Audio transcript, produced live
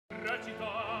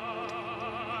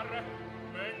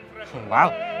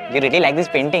Wow, you really like this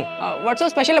painting. What's so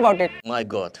special about it? My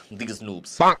god, these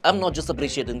noobs. I'm not just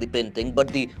appreciating the painting, but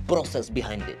the process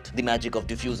behind it. The magic of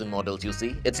diffusion models, you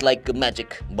see? It's like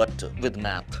magic, but with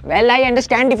math. Well, I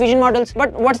understand diffusion models,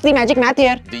 but what's the magic math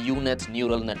here? The UNet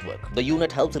neural network. The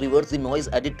UNet helps reverse the noise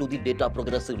added to the data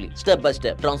progressively, step by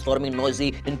step, transforming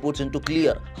noisy inputs into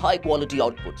clear, high-quality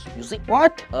outputs. You see?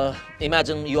 What?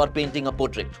 Imagine you are painting a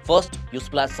portrait. First, you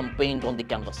splash some paint on the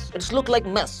canvas. It's look like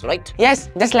mess, right? Yes,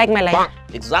 just like my life.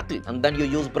 Exactly. And then you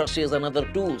use brushes and other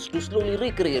tools to slowly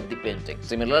recreate the painting.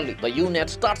 Similarly, the UNet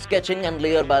starts sketching and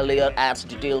layer by layer adds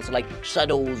details like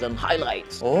shadows and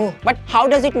highlights. Oh, but how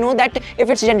does it know that if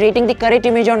it's generating the correct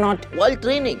image or not? While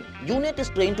training, UNet is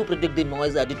trained to predict the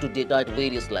noise added to data at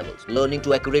various levels, learning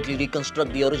to accurately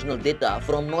reconstruct the original data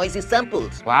from noisy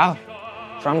samples. Wow,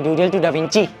 from Doodle to Da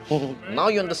Vinci. Now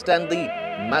you understand the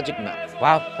magic math.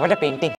 Wow, what a painting.